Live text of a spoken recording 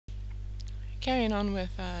Carrying on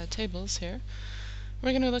with tables here,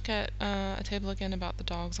 we're going to look at a table again about the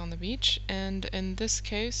dogs on the beach, and in this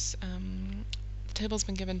case the table's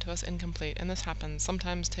been given to us incomplete, and this happens.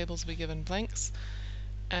 Sometimes tables will be given blanks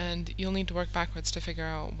and you'll need to work backwards to figure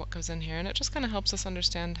out what goes in here, and it just kind of helps us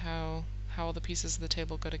understand how all the pieces of the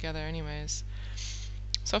table go together anyways.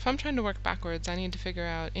 So if I'm trying to work backwards, I need to figure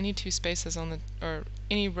out any two spaces on the, or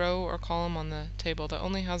any row or column on the table that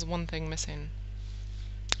only has one thing missing.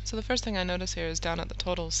 So the first thing I notice here is down at the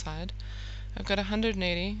totals side. I've got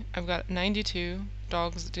 180, I've got 92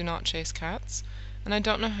 dogs that do not chase cats, and I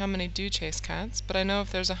don't know how many do chase cats, but I know if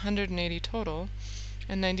there's 180 total,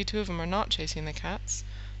 and 92 of them are not chasing the cats,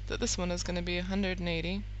 that this one is going to be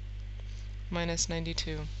 180 minus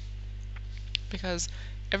 92, because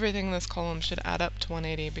everything in this column should add up to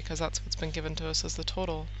 180 because that's what's been given to us as the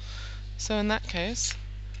total. So in that case,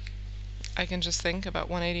 I can just think about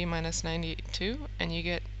 180 minus 92 and you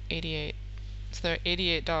get 88. So there are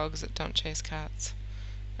 88 dogs that don't chase cats,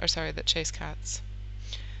 or sorry, that chase cats.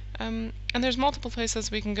 And there's multiple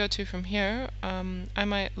places we can go to from here. I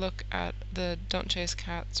might look at the don't chase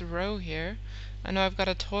cats row here. I know I've got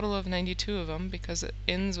a total of 92 of them because it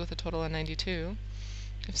ends with a total of 92.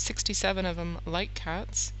 If 67 of them like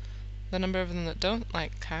cats, the number of them that don't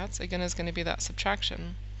like cats, again, is going to be that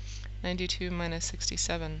subtraction. 92 minus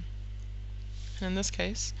 67. And in this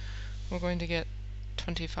case, we're going to get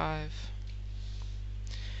 25.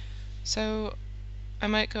 So I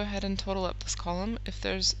might go ahead and total up this column. If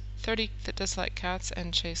there's 30 that dislike cats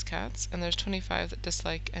and chase cats, and there's 25 that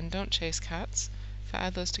dislike and don't chase cats, if I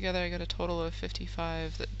add those together, I get a total of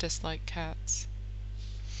 55 that dislike cats.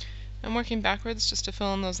 I'm working backwards just to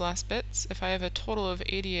fill in those last bits. If I have a total of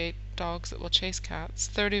 88 dogs that will chase cats,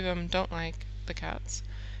 30 of them don't like the cats.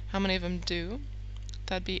 How many of them do?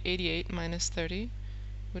 That'd be 88 minus 30,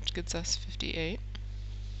 which gives us 58.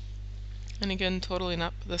 And again, totaling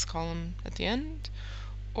up this column at the end.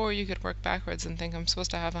 Or you could work backwards and think I'm supposed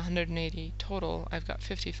to have 180 total. I've got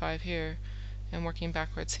 55 here, and working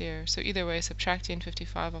backwards here. So either way, subtracting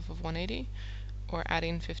 55 off of 180, or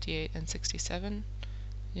adding 58 and 67,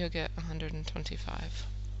 you'll get 125.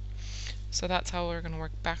 So that's how we're going to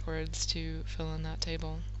work backwards to fill in that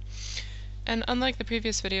table. And unlike the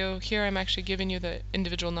previous video, here I'm actually giving you the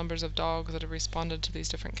individual numbers of dogs that have responded to these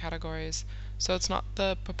different categories. So it's not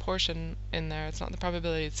the proportion in there, it's not the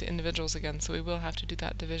probability, it's the individuals again, so we will have to do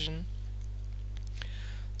that division.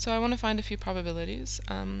 So I want to find a few probabilities,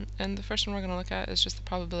 and the first one we're going to look at is just the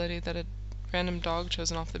probability that a random dog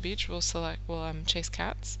chosen off the beach will chase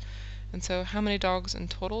cats. And so how many dogs in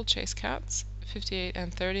total chase cats? 58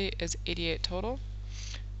 and 30 is 88 total.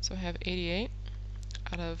 So I have 88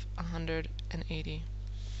 out of 180.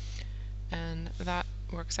 And that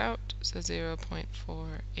works out, so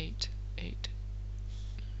 0.4889.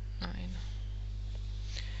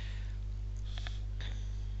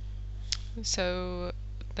 So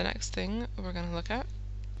the next thing we're going to look at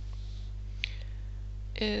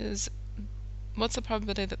is what's the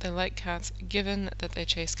probability that they like cats given that they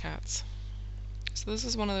chase cats. So this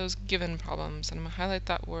is one of those given problems, and I'm going to highlight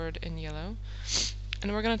that word in yellow.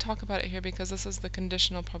 And we're going to talk about it here because this is the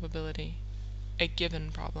conditional probability, a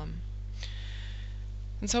given problem.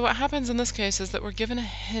 And so what happens in this case is that we're given a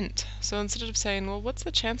hint. So instead of saying, well, what's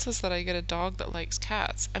the chances that I get a dog that likes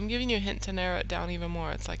cats? I'm giving you a hint to narrow it down even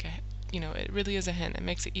more. It's like it really is a hint. It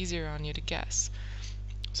makes it easier on you to guess.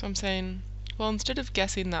 So I'm saying, well, instead of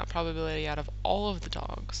guessing that probability out of all of the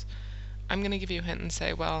dogs, I'm going to give you a hint and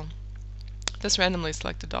say, well, this randomly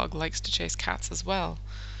selected dog likes to chase cats as well.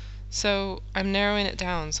 So I'm narrowing it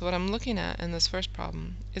down. So what I'm looking at in this first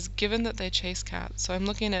problem is given that they chase cats. So I'm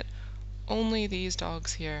looking at only these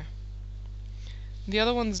dogs here. The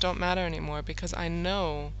other ones don't matter anymore because I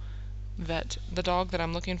know that the dog that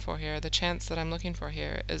I'm looking for here, the chance that I'm looking for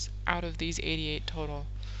here, is out of these 88 total,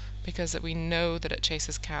 because we know that it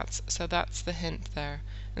chases cats. So that's the hint there.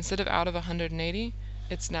 Instead of out of 180,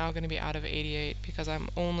 it's now going to be out of 88 because I'm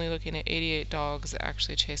only looking at 88 dogs that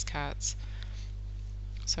actually chase cats.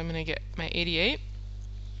 So I'm going to get my 88,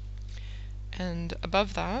 and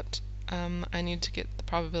above that I need to get the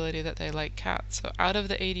probability that they like cats. So out of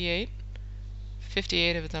the 88,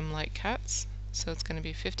 58 of them like cats, so it's going to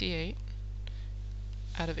be 58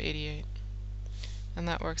 out of 88. And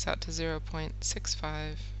that works out to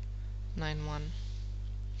 0.6591.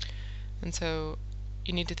 And so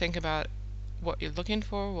you need to think about what you're looking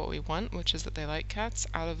for, what we want, which is that they like cats,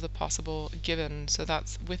 out of the possible given. So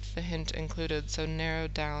that's with the hint included, so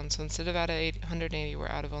narrowed down. So instead of out of 180, we're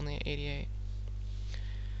out of only 88.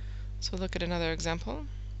 So look at another example.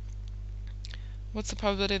 What's the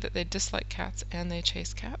probability that they dislike cats and they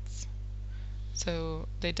chase cats? So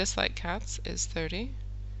they dislike cats is 30,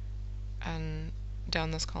 and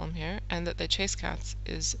down this column here, and that they chase cats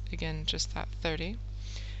is, again, just that 30.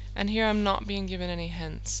 And here I'm not being given any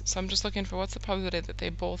hints, so I'm just looking for what's the probability that they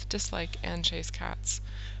both dislike and chase cats.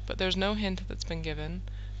 But there's no hint that's been given,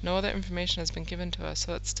 no other information has been given to us,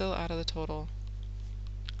 so it's still out of the total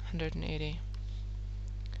 180,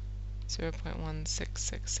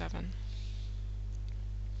 0.1667.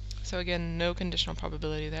 So again, no conditional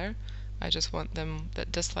probability there. I just want them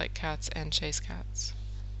that dislike cats and chase cats.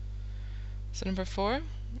 So number 4,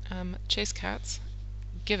 chase cats,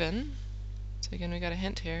 given, so again we got a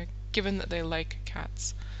hint here, given that they like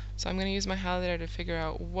cats. So I'm going to use my highlighter to figure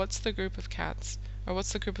out what's the group of cats, or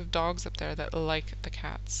what's the group of dogs up there that like the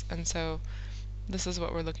cats. And so this is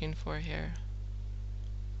what we're looking for here.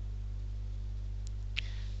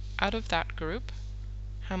 Out of that group,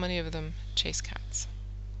 how many of them chase cats?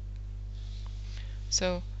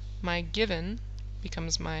 So my given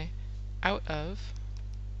becomes my out of,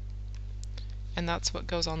 and that's what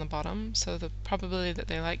goes on the bottom. So the probability that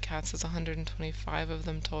they like cats is 125 of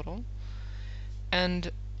them total.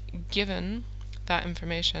 And given that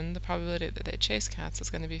information, the probability that they chase cats is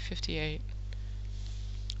going to be 58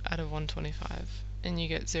 out of 125, and you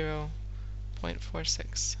get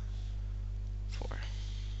 0.464.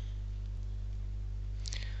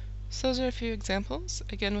 So those are a few examples.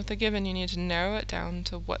 Again, with the given, you need to narrow it down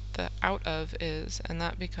to what the out of is, and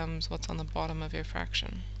that becomes what's on the bottom of your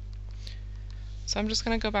fraction. So I'm just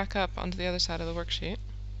going to go back up onto the other side of the worksheet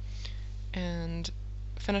and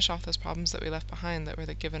finish off those problems that we left behind that were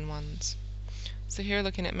the given ones. So here,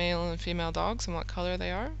 looking at male and female dogs and what color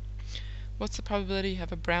they are, what's the probability you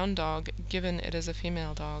have a brown dog given it is a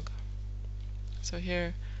female dog? So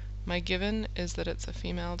here, my given is that it's a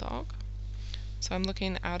female dog. So I'm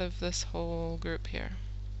looking out of this whole group here.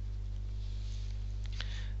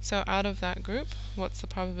 So out of that group, what's the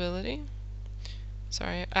probability?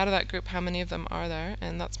 Sorry, out of that group, how many of them are there?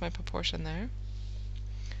 And that's my proportion there.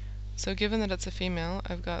 So given that it's a female,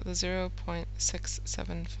 I've got the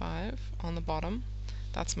 0.675 on the bottom.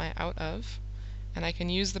 That's my out of. And I can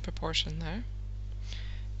use the proportion there.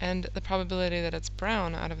 And the probability that it's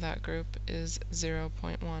brown out of that group is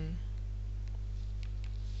 0.1.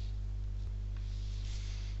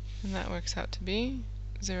 And that works out to be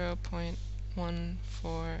 0.1481.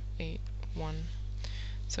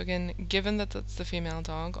 So again, given that that's the female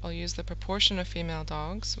dog, I'll use the proportion of female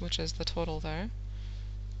dogs, which is the total there,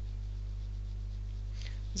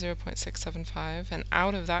 0.675, and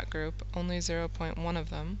out of that group, only 0.1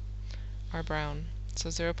 of them are brown. So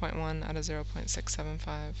 0.1 out of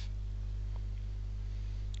 0.675.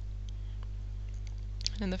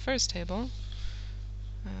 In the first table,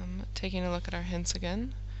 taking a look at our hints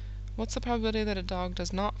again, what's the probability that a dog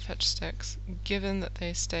does not fetch sticks, given that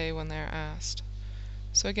they stay when they are asked?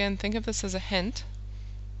 So again, think of this as a hint.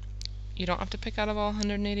 You don't have to pick out of all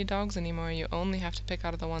 180 dogs anymore, you only have to pick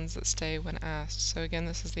out of the ones that stay when asked. So again,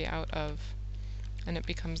 this is the out of, and it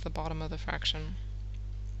becomes the bottom of the fraction.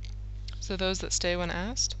 So those that stay when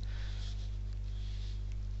asked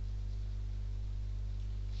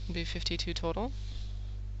will be 52 total.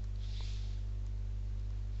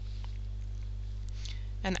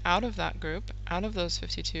 And out of that group, out of those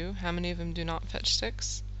 52, how many of them do not fetch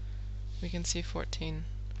sticks? We can see 14.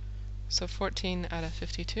 So 14 out of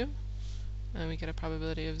 52, and we get a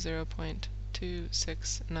probability of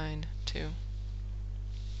 0.2692.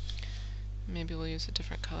 Maybe we'll use a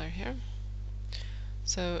different color here.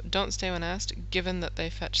 So don't stay when asked, given that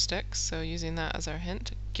they fetch sticks, so using that as our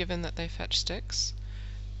hint, given that they fetch sticks.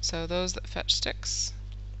 So those that fetch sticks,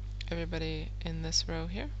 everybody in this row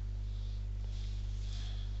here.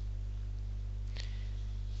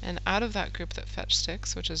 And out of that group that fetch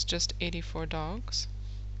sticks, which is just 84 dogs,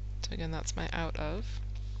 so again that's my out of,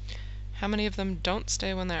 how many of them don't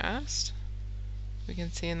stay when they're asked? We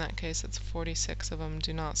can see in that case it's 46 of them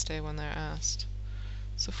do not stay when they're asked.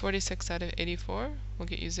 So 46 out of 84 will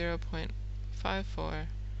get you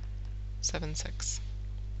 0.5476.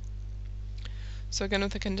 So again,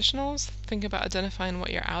 with the conditionals, think about identifying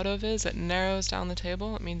what your out of is. It narrows down the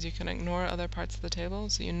table. It means you can ignore other parts of the table.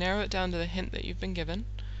 So you narrow it down to the hint that you've been given,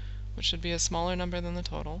 which should be a smaller number than the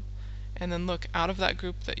total. And then look out of that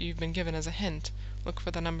group that you've been given as a hint, look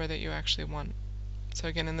for the number that you actually want. So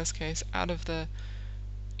again, in this case, out of the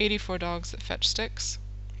 84 dogs that fetch sticks,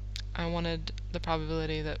 I wanted the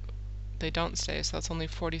probability that they don't stay, so that's only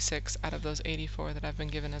 46 out of those 84 that I've been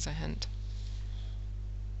given as a hint.